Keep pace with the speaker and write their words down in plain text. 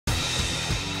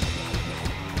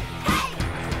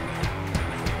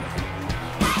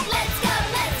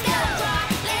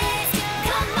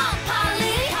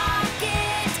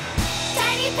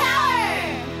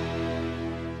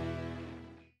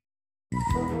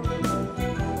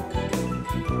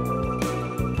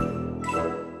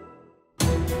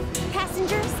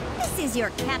is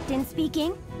your captain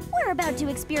speaking. We're about to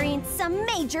experience some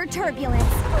major turbulence.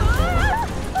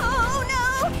 Oh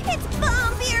no! It's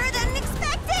bumpier than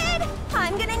expected!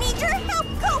 I'm gonna need your help,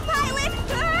 co-pilot!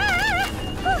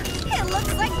 It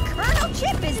looks like Colonel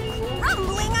Chip is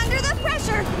crumbling under the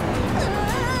pressure!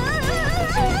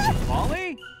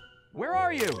 Polly? Where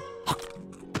are you?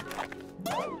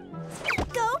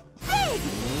 Go big!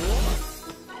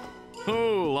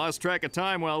 Oh, lost track of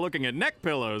time while looking at neck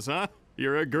pillows, huh?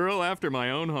 You're a girl after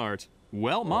my own heart.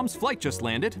 Well, Mom's flight just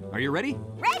landed. Are you ready?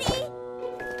 Ready?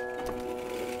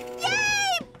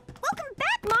 Yay! Welcome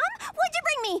back, Mom! What'd you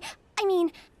bring me? I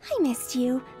mean, I missed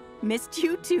you. Missed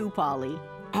you too, Polly.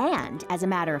 And, as a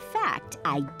matter of fact,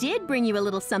 I did bring you a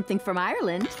little something from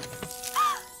Ireland.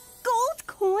 Gold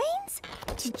coins?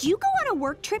 Did you go on a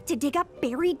work trip to dig up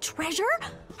buried treasure?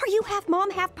 Are you half mom,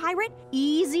 half pirate?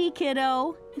 Easy,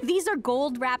 kiddo. These are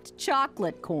gold-wrapped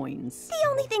chocolate coins. The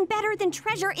only thing better than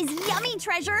treasure is yummy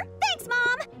treasure. Thanks,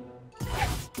 Mom!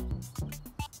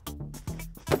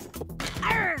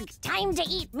 Arrgh! Time to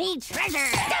eat me treasure!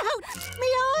 Me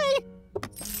eye!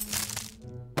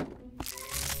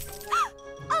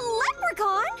 A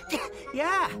leprechaun?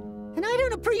 Yeah, and I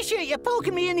don't appreciate you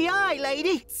poking me in the eye,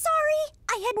 lady. Sorry,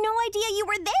 I had no idea you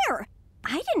were there.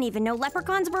 I didn't even know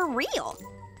leprechauns were real.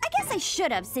 I guess I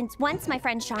should have, since once my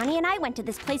friend Shawnee and I went to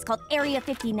this place called Area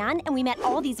 59 and we met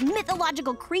all these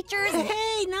mythological creatures.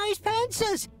 Hey, nice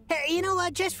pencils. Hey, you know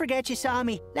what? Just forget you saw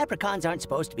me. Leprechauns aren't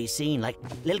supposed to be seen like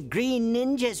little green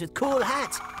ninjas with cool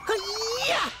hats.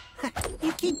 Yeah!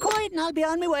 You keep quiet and I'll be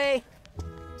on my way.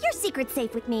 Your secret's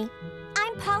safe with me.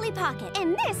 I'm Polly Pocket,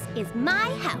 and this is my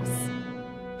house.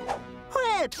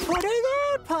 Well, put her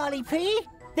there, Polly P.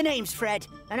 The name's Fred,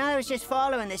 and I was just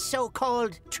following this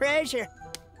so-called treasure.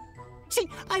 See,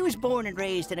 I was born and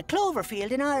raised in a clover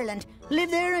field in Ireland.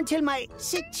 Lived there until my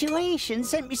situation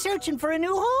sent me searching for a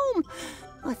new home.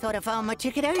 I thought I found my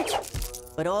ticket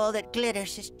out, but all that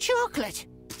glitters is chocolate.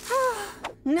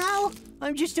 Now,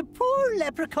 I'm just a poor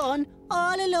leprechaun,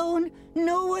 all alone,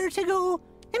 nowhere to go,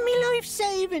 and me life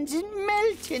savings is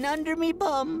melting under me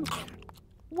bum.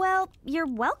 Well, you're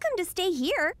welcome to stay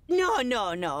here. No,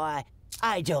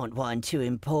 I don't want to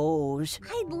impose.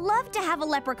 I'd love to have a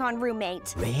leprechaun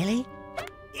roommate. Really?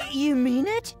 You mean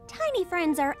it? Tiny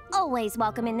friends are always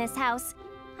welcome in this house.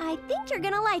 I think you're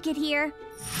gonna like it here.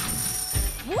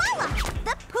 Voila!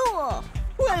 The pool!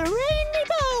 Well,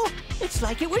 rainbow! It's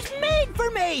like it was made for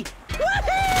me!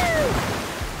 Woohoo!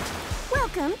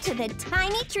 Welcome to the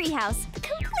tiny treehouse,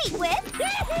 complete with...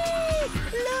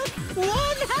 Look,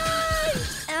 one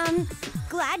hand!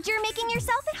 Glad you're making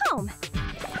yourself at home.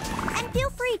 And feel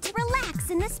free to relax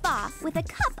in the spa with a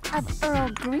cup of Earl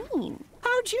Green.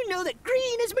 How'd you know that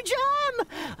green is my jam?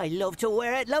 I love to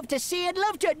wear it, love to see it,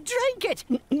 love to drink it.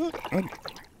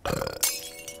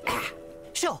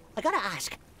 So, I gotta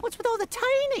ask, what's with all the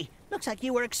tiny? Looks like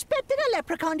you were expecting a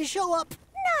leprechaun to show up.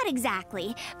 Not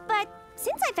exactly, but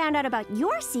since I found out about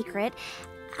your secret,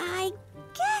 I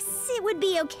guess it would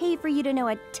be okay for you to know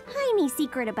a tiny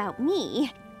secret about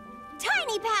me.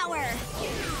 Tiny power!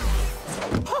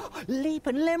 Oh,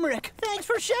 leaping limerick. Thanks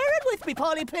for sharing with me,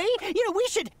 Polly P. You know, we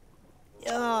should...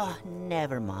 Oh,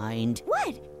 never mind.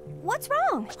 What? What's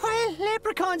wrong? Well,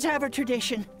 leprechauns have a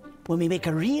tradition. When we make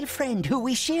a real friend who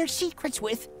we share secrets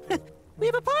with, we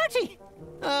have a party.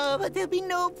 Oh, but there'll be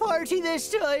no party this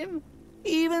time.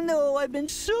 Even though I've been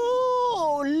so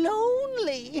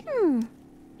lonely.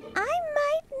 I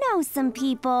might know some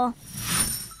people.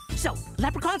 So,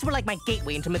 leprechauns were like my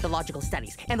gateway into mythological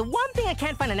studies. And the one thing I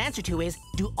can't find an answer to is,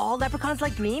 do all leprechauns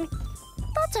like green?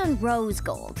 Thoughts on rose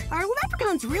gold? Are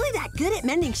leprechauns really that good at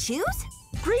mending shoes?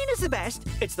 Green is the best.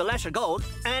 It's the lesser gold.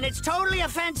 And it's totally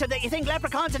offensive that you think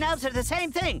leprechauns and elves are the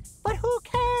same thing. But who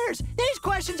cares? These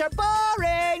questions are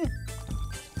boring.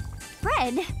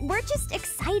 Fred, we're just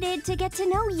excited to get to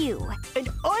know you. And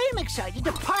I'm excited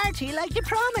to party like you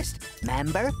promised.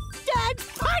 Remember? Dance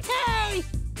party!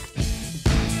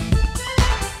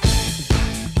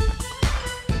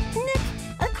 Nick,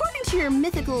 according to your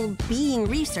mythical being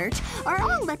research, are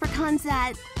all leprechauns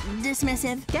that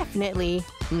dismissive? Definitely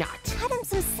not. Cut him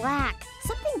some slack.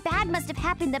 Something bad must have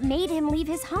happened that made him leave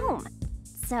his home.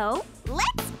 So,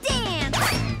 let's dance!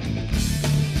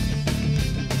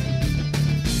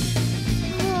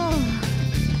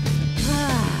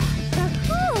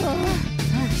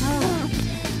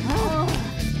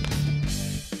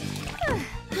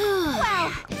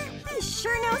 Wow, he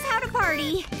sure knows how to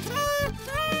party.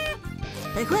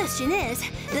 The question is,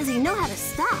 does he know how to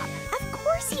stop? Of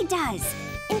course he does.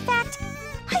 In fact,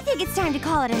 I think it's time to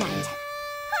call it a night.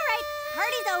 All right,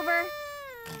 party's over.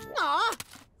 Aw,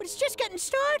 but it's just getting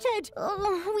started.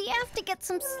 Oh, we have to get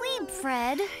some sleep,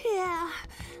 Fred. Yeah,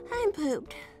 I'm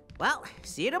pooped. Well,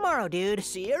 see you tomorrow, dude.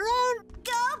 See you around.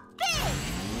 Go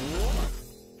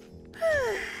big!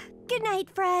 Good night,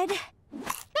 Fred.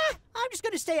 I'm just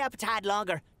gonna stay up a tad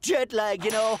longer. Jet lag,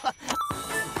 you know.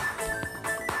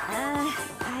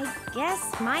 I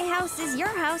guess my house is your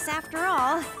house after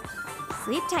all.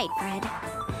 Sleep tight, Fred.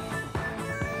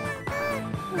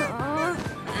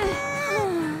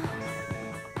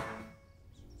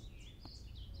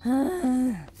 What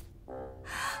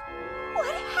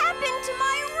happened to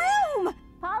my room?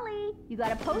 Polly, you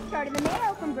got a postcard in the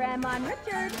mail from Grandma and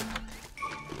Richard.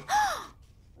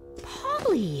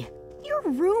 Polly, your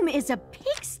room is a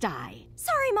pigsty.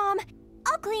 Sorry, Mom.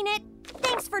 I'll clean it.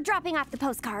 Thanks for dropping off the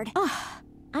postcard.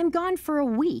 I'm gone for a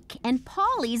week, and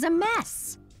Polly's a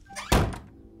mess.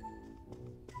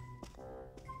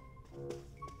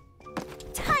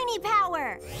 Tiny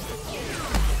power!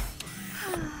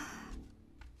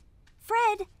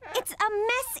 Fred, it's a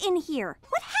mess in here.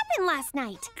 What happened last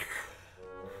night?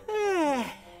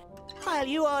 Well,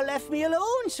 you all left me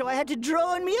alone, so I had to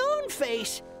draw in my own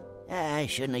face. I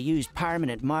shouldn't have used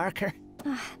permanent marker.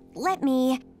 Let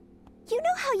me. You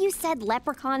know how you said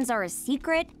leprechauns are a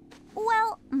secret?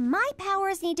 Well, my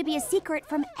powers need to be a secret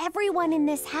from everyone in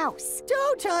this house.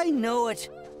 Don't I know it?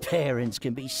 Parents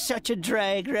can be such a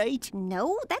drag, right?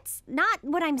 No, that's not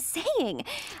what I'm saying.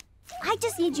 I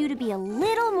just need you to be a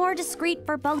little more discreet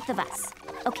for both of us,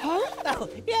 okay? Oh,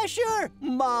 yeah, sure,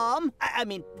 Mom. I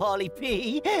mean, Polly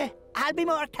P. I'll be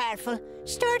more careful.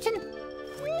 Starting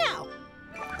now.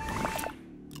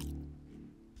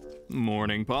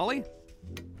 Morning, Polly.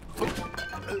 Dad,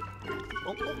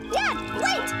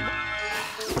 wait!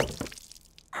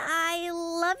 I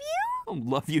love you? Oh,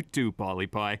 love you too, Polly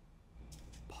Pie.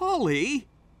 Polly,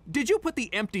 did you put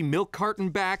the empty milk carton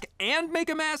back and make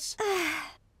a mess?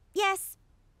 Yes,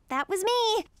 that was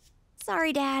me.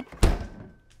 Sorry, Dad.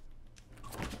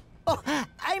 Oh,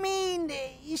 I mean,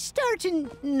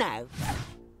 starting now.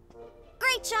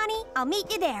 Great, Shawnee. I'll meet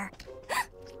you there. Fred,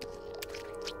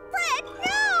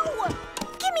 no!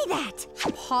 Give me that!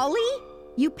 Polly,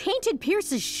 you painted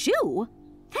Pierce's shoe?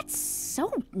 That's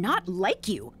so not like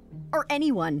you. Or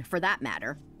anyone, for that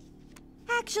matter.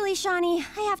 Actually, Shawnee,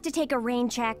 I have to take a rain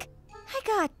check. I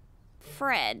got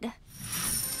Fred.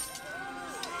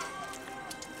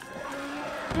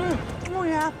 Oh,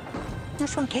 yeah.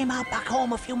 This one came out back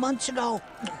home a few months ago.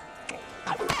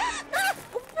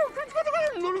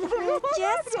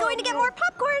 Just going to get more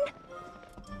popcorn.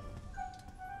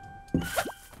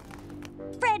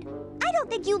 Fred, I don't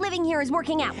think you living here is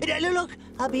working out. Look,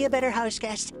 I'll be a better house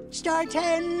guest.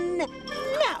 Starting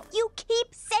now. You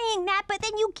keep saying that, but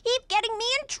then you keep getting me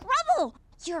in trouble.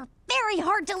 You're very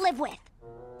hard to live with.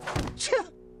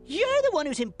 You're the one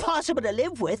who's impossible to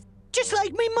live with, just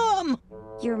like me mom.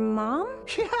 Your mom?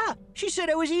 Yeah, she said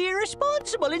I was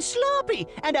irresponsible and sloppy,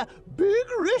 and a big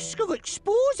risk of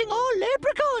exposing all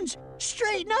leprechauns.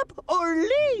 Straighten up or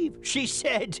leave, she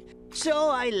said. So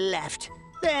I left.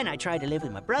 Then I tried to live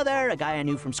with my brother, a guy I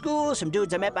knew from school, some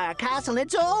dudes I met by a castle, and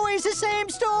it's always the same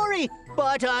story.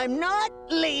 But I'm not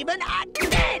leaving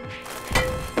again!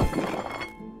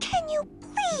 Can you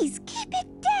please keep it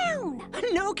down?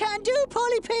 No can do,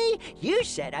 Polly P. You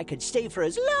said I could stay for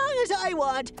as long as I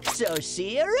want, so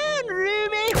see you around,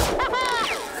 roomie.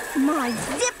 My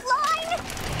zip line?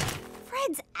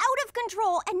 Fred's out of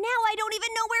control, and now I don't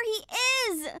even know where he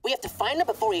is. We have to find him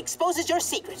before he exposes your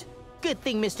secret. Good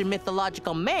thing Mr.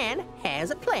 Mythological Man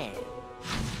has a plan.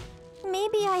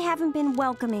 Maybe I haven't been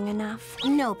welcoming enough.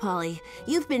 No, Polly,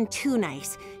 you've been too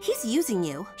nice. He's using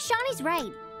you. Shawnee's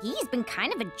right. He's been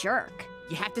kind of a jerk.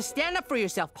 You have to stand up for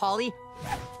yourself, Polly.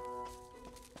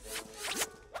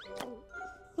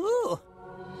 Ooh.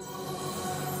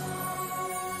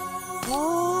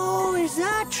 Oh, is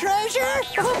that treasure?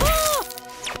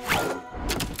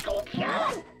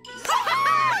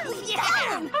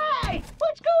 Hey,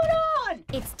 what's going on?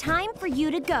 It's time for you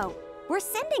to go. We're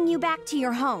sending you back to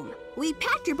your home. We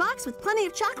packed your box with plenty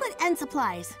of chocolate and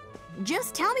supplies.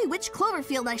 Just tell me which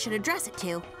Cloverfield I should address it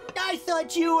to. I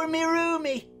thought you were me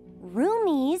roomie.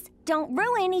 Roomies don't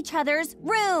ruin each other's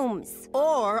rooms.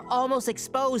 Or almost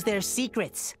expose their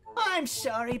secrets. I'm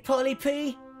sorry, Polly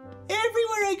P.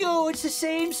 Everywhere I go, it's the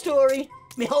same story.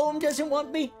 My home doesn't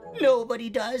want me. Nobody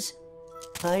does.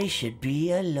 I should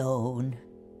be alone.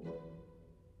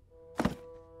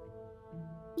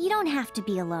 You don't have to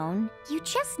be alone. You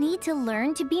just need to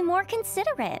learn to be more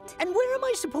considerate. And where am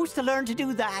I supposed to learn to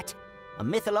do that? A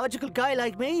mythological guy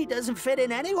like me doesn't fit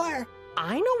in anywhere.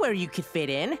 I know where you could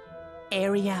fit in.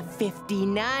 Area 50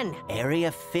 None.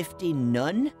 Area 50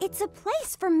 None? It's a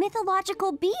place for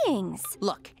mythological beings.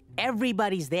 Look,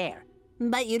 everybody's there.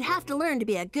 But you'd have to learn to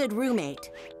be a good roommate.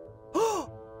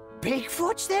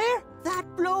 Bigfoot's there? That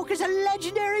bloke is a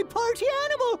legendary party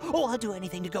animal. Oh, I'll do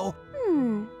anything to go.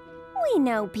 We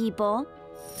know people.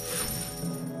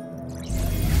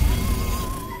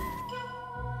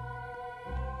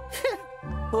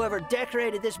 Whoever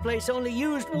decorated this place only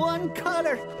used one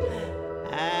color.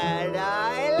 And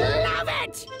I love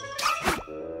it!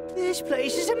 This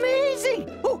place is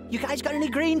amazing! Oh, you guys got any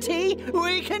green tea?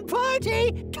 We can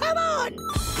party! Come on!